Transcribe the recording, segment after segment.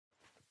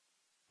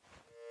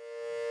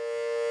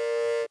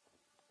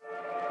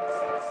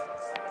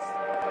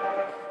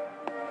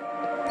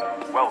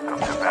Welcome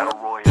to Battle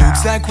Royale.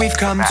 Looks like we've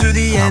come to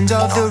the end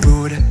of the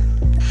road.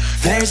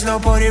 There's no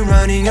point in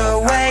running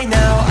away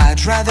now. I'd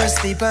rather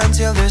sleep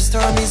until the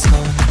storm is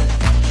gone.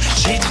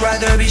 She'd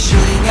rather be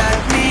shooting at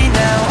me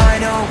now.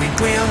 I know it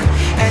will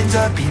end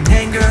up in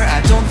anger. I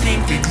don't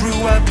think we grew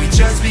up, we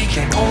just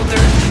became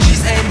older.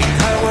 She's aiming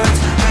her words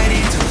ready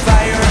to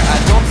fire. I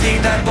don't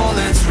think that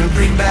bullets will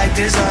bring back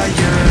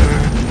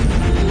desire.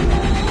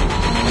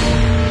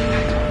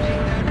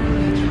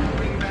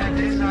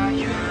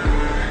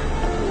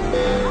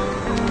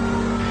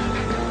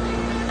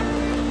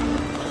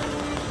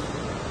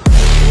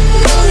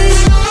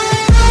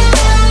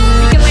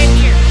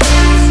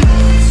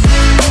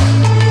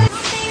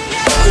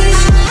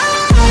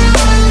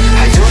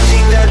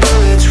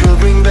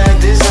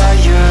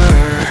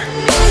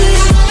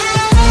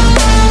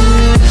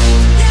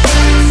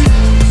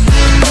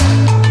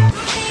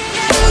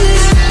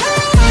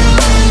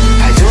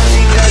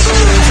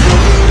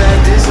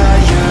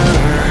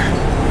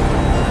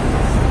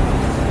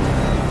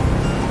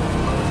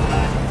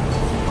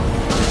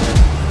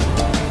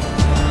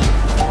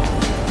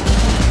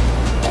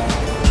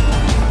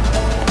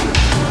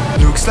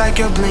 Looks like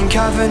a blink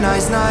of an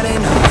eye's not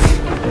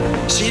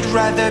enough. She'd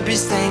rather be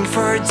staying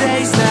for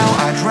days now.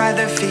 I'd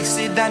rather fix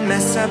it than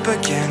mess up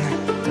again.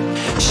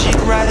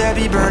 She'd rather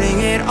be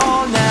burning it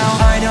all now.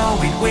 I know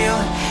it will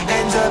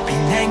end up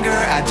in anger.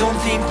 I don't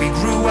think we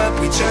grew up,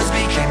 we just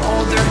became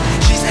older.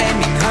 She's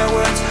aiming her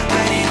words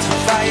ready to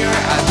fire.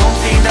 I don't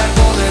think that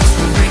bullets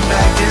will bring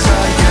back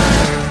desire.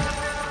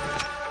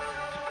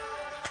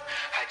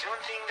 I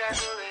don't think that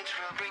bullets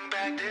will bring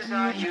back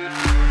desire.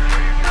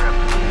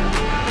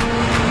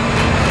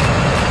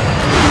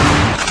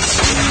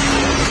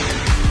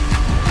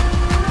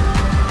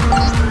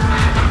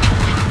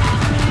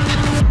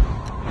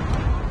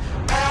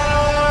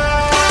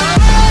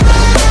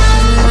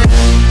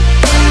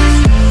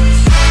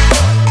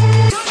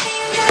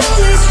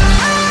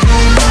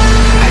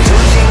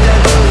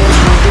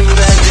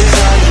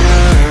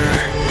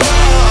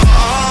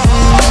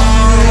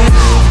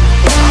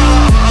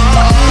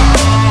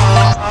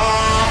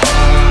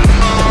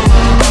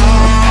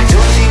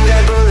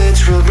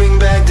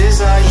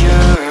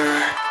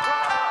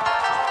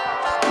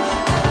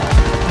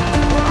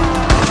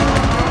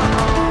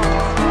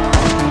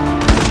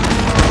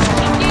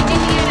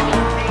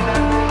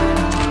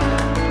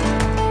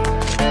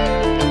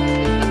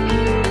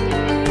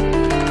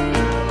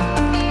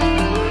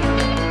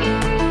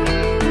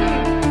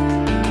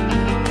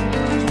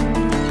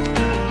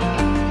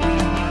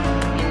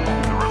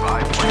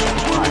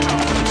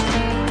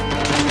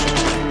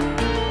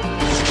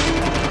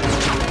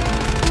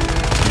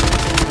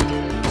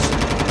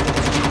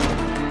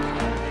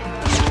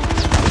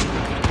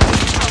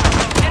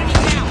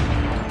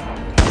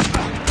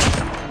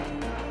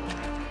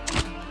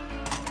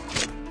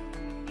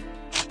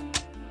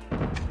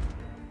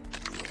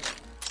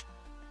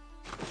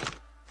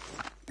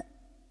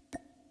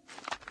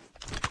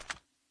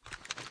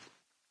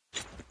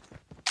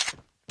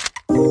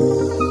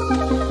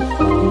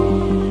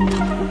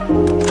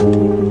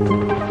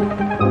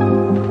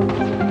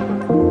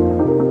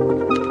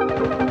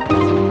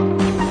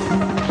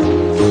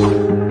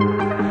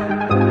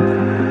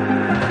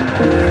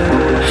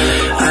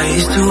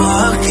 To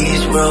walk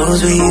these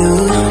roads with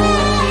you.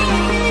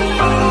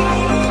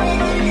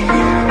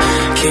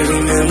 Can't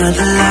remember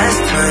the last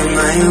time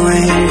I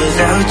went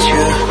without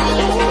you.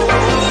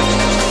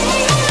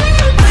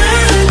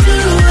 Where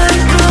do I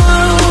go?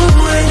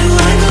 Where do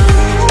I go?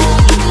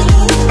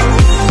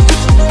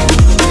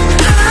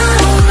 How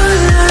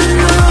will I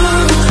know?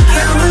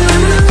 How will I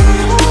know?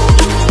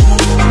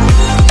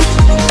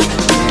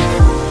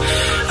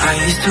 I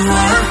used to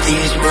walk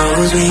these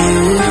roads with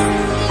you.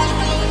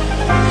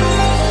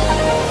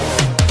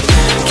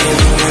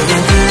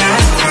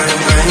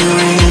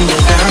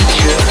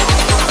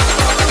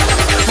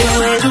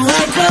 Where do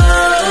I go?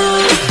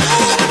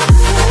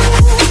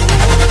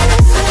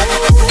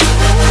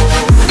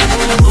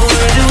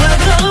 Where do I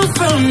go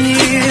from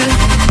here?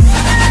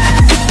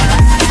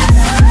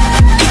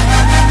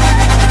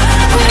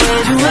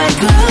 Where do I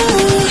go?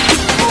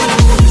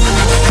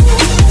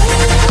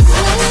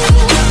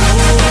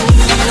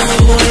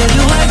 Where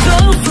do I go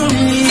from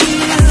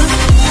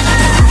here?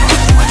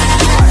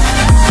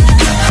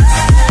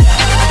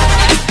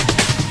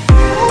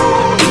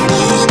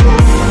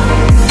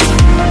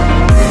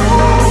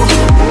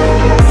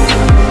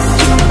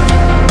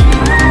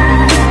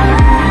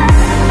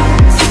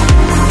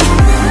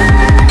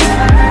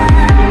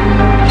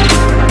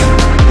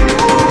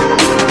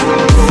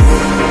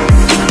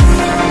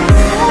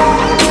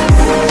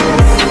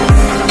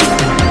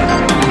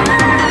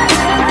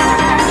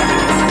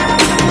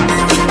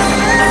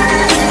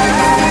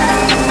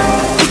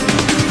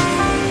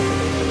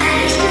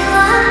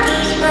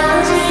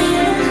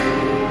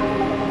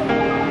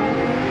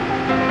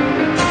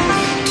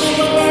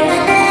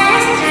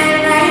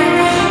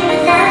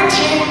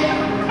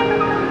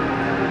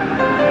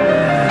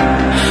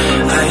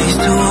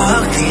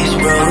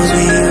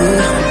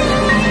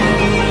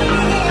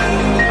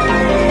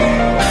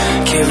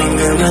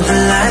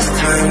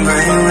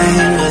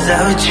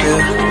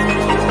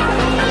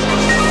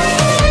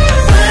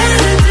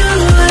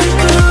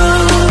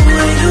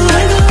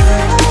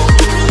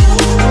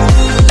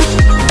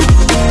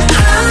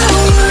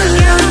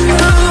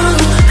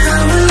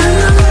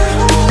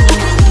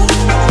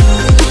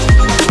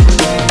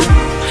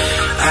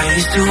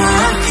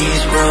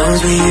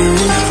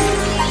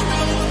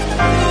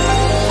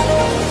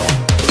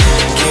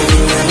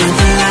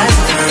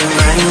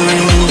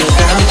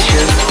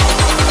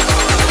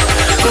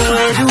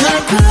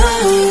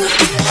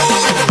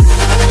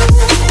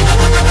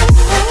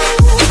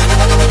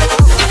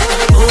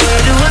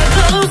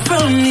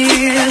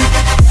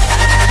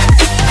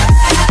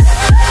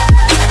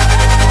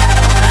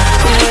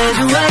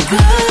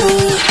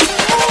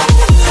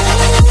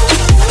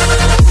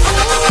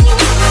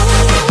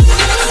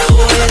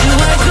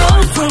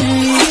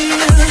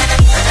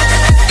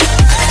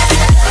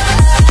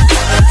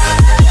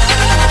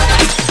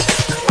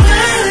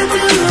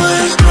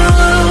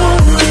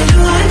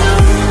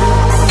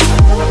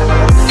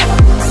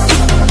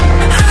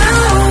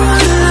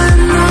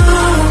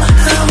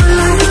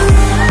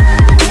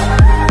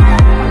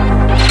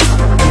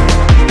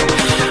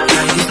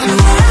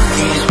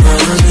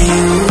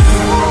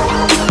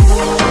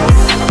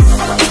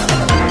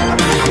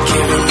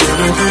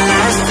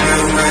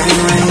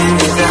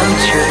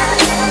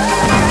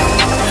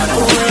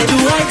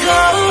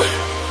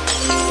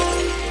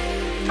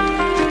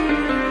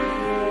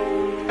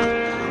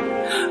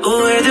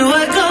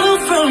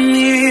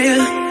 near.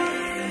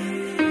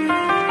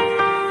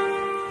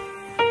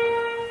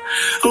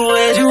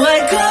 Where do I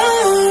go?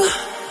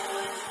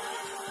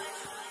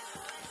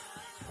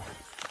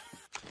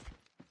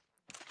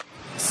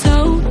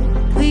 So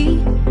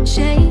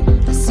cliche,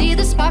 I see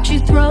the sparks you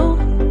throw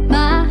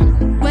my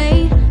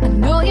way. I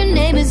know your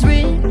name is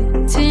written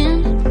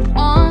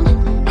on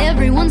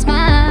everyone's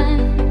mind.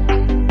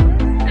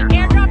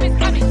 Airdrop is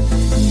coming.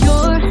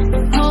 Your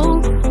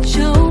whole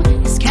show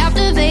is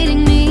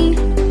captivating me,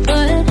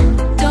 but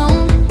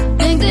don't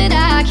think that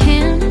I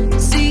can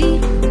see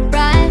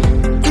right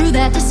through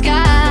that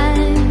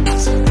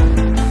disguise.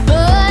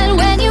 But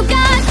when you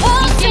got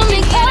close to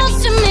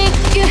me,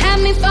 you had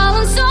me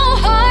falling so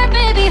hard,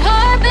 baby,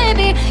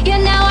 yeah,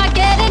 now I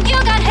get it. You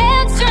got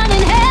heads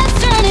turning,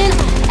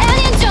 and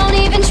you don't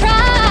even try.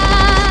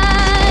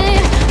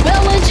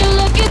 Well, would you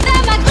look at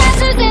that? My glass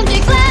is empty,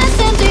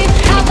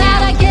 How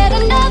about I get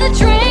another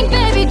drink,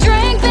 baby?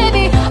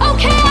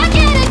 Okay, I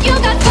get it. You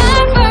got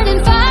fire burning,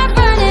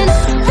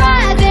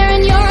 right there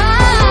in your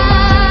eyes.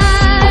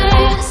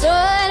 So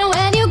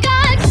when you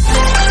got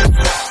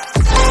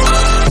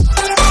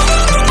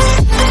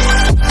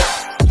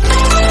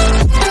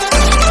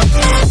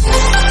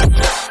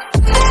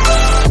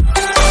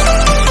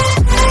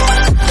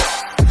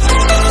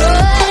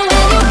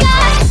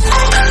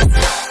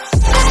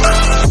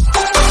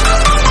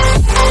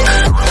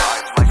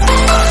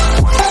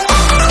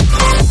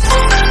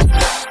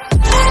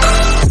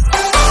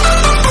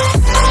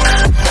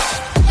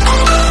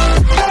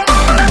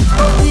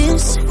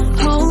this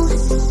whole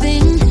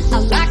thing, I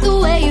like the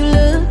way you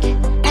look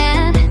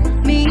at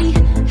me.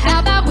 How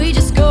about we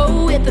just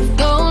go with the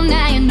flow?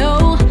 Now you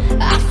know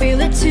I feel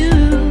it too.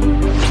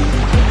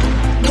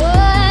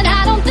 But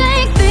I don't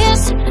think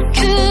this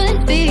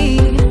could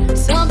be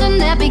something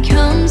that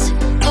becomes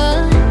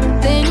a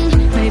thing.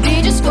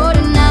 Maybe just for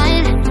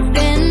tonight,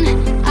 then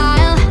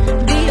I'll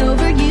be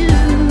over you.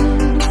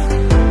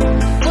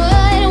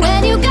 But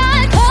when you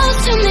got close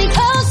to me,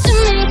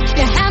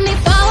 you had me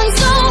falling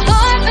so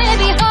hard,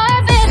 baby.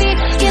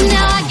 Yeah,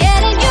 now I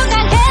get it. You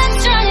got heads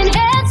turning,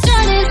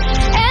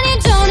 and you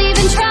don't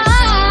even try.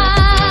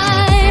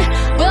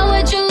 Well,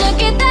 would you look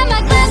at that?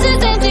 My glass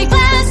is empty,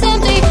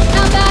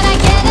 How about I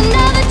get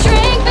another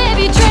drink,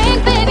 baby?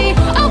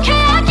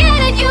 Okay, I get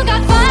it. You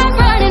got fire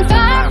burning,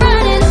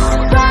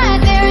 right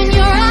there in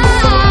your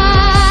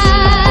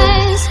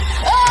eyes.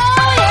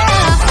 Oh yeah.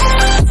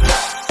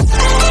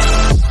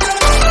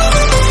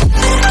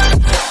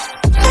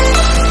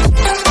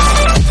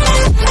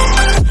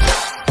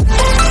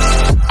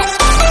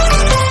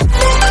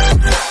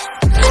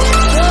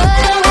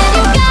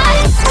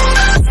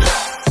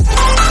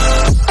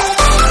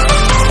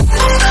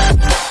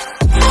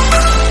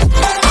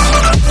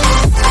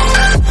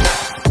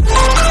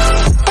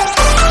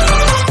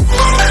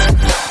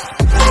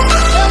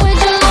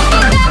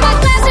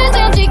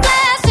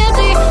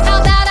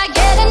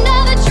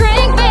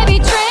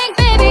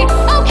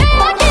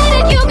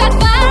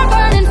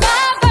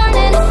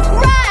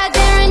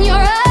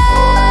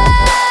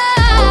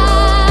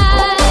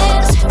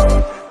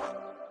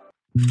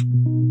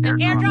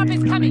 Airdrop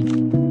is coming.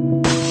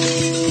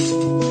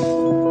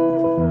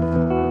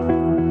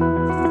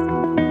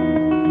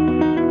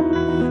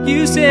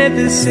 You said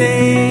the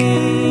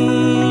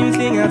same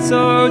thing I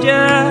told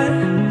ya.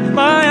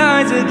 My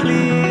eyes are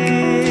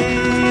clear,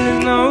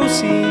 there's no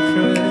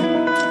secret.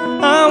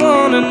 I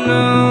wanna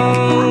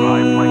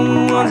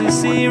know, was it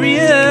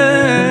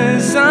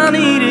serious? I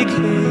need it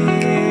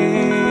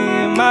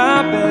clear,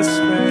 my best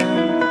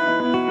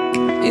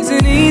friend.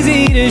 Isn't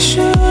easy to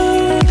show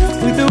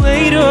with the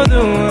weight of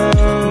the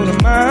world on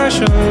my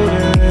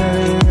shoulders.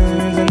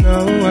 I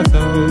know I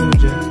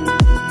told you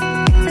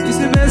it's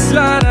the best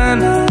light I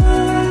know.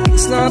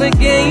 It's not a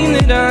game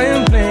that I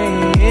am playing.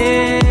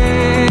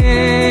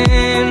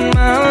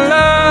 My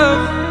love,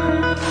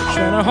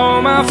 trying to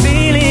hold my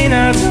feeling,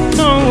 I don't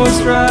know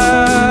what's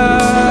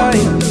right.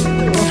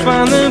 I'll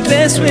find the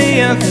best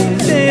way, I think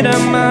that I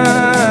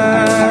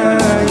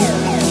might.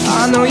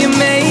 I know you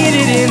made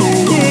it in the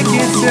nick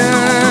of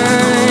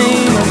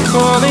time. I'm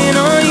calling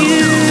on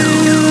you.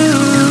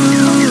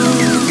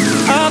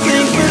 I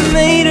think we're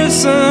made of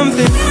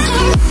something.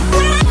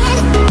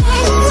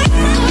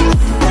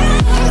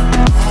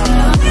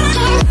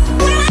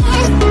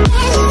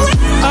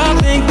 I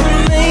think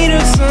we're made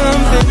of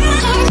something.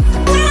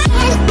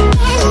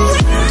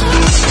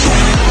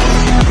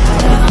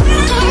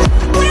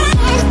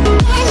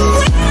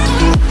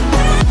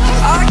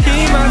 I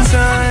keep my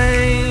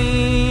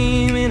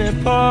time in a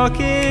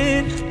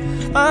pocket.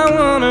 I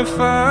wanna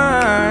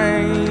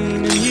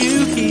find and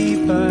you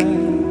keep it.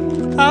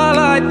 I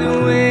like the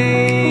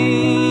way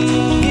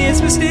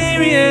it's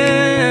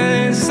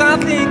mysterious. I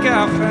think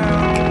I found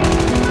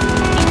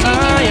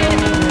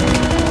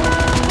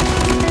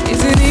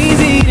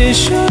to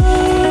show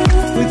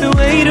with the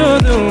weight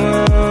of the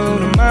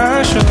world on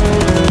my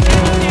shoulders.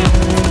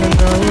 I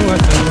know I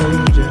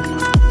told you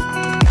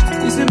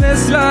it's the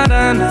best light I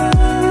know.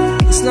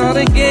 It's not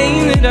a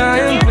game that I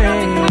am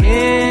playing.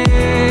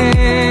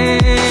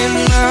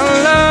 My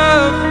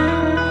love,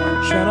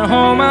 trying to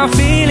hold my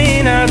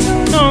feeling, I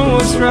don't know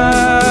what's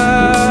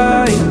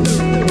right.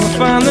 I'll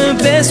find the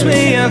best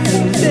way, I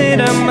think that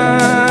I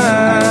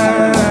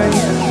might.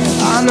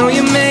 I know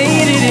you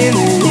made it in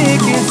the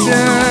nick of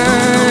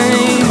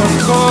time. I'm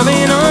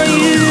calling on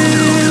you.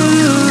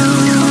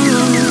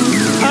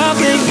 I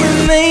think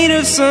we're made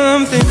of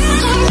something.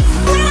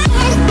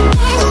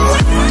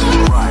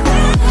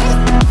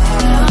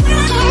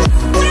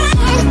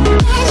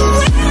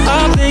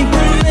 I think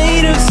we're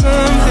made of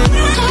something.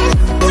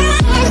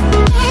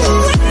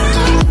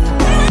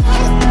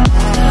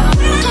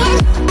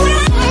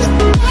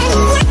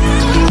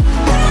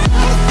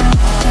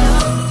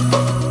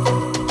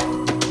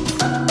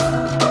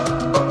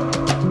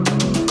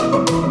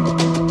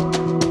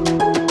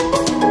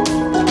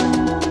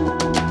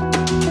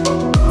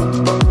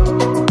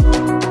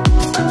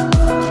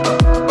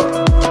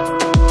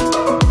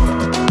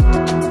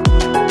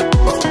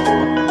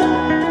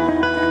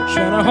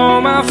 Trying to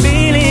hold my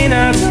feeling,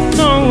 I don't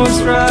know what's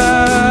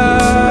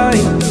right.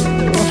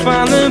 I'll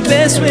find the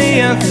best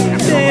way, I think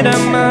that I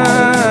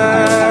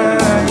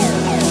might.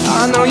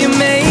 I know you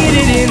made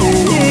it in the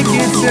nick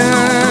of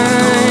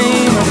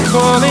time. I'm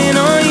calling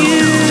on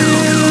you.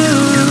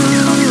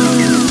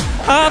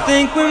 I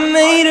think we're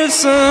made of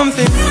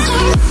something.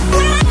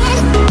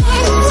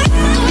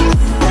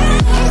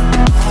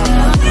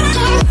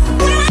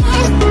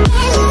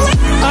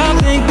 I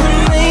think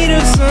we're made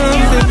of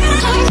something.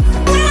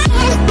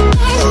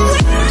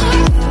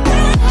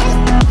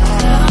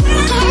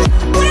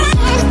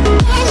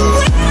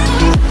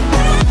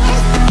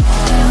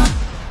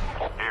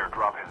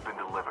 Airdrop has been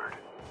delivered.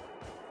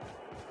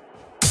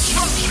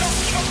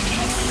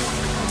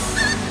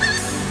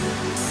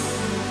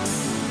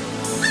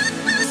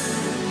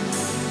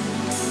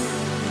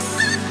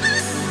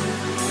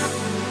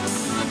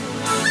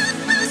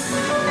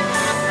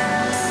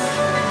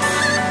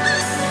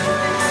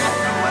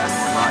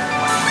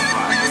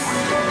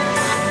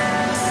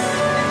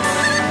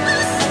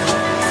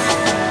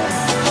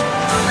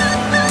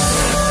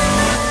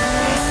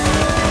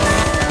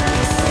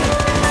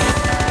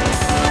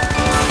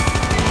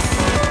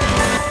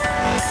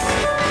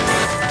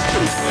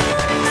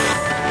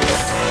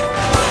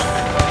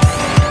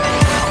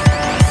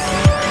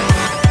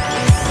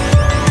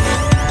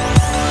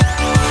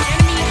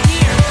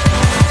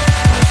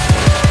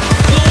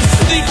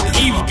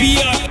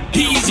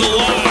 VIP's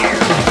alive.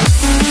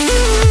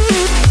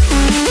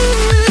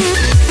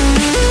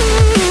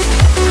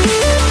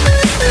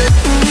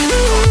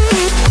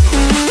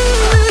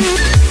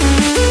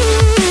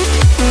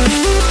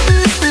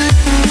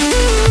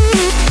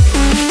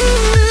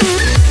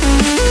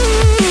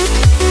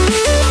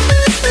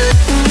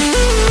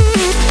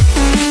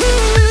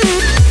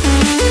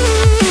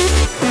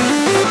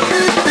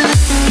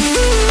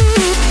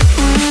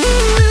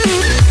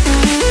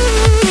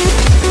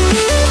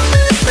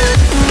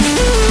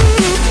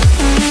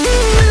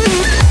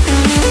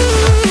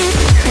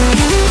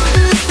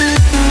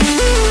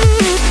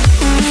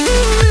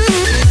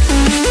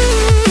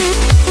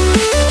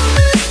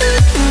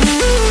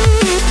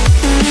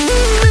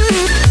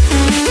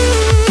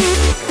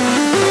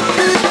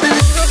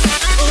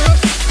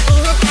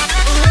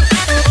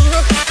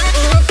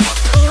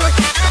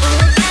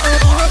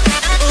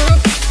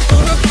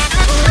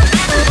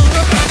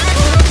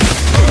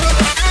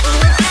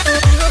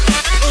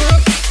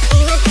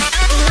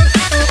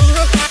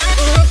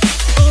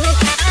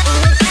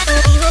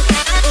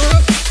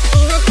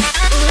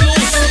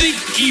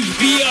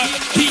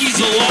 VIP.